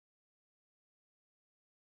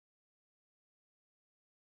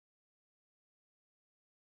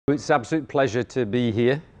It's an absolute pleasure to be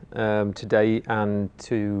here today and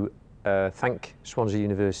to thank Swansea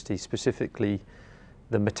University, specifically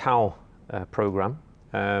the Metal programme.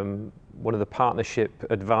 One of the partnership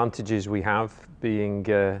advantages we have being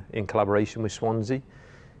in collaboration with Swansea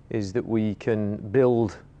is that we can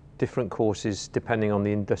build different courses depending on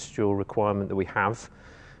the industrial requirement that we have.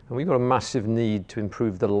 And we've got a massive need to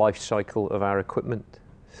improve the life cycle of our equipment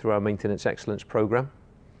through our Maintenance Excellence programme.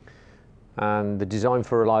 And the Design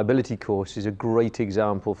for Reliability course is a great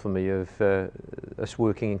example for me of us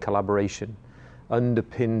working in collaboration,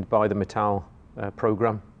 underpinned by the Metal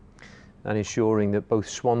programme, and ensuring that both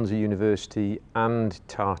Swansea University and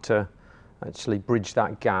Tata actually bridge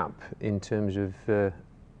that gap in terms of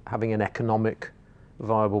having an economic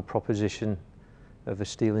viable proposition of a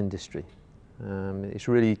steel industry. It's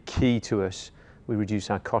really key to us. We reduce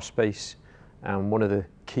our cost base, and one of the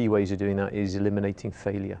key ways of doing that is eliminating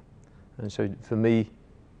failure. And so for me,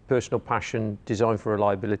 personal passion, design for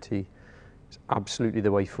reliability is absolutely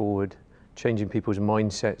the way forward. Changing people's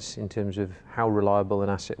mindsets in terms of how reliable an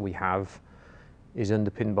asset we have is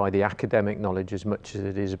underpinned by the academic knowledge as much as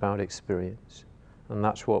it is about experience. And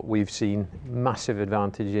that's what we've seen massive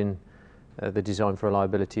advantage in the Design for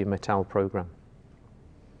Reliability and Metal programme.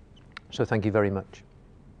 So thank you very much.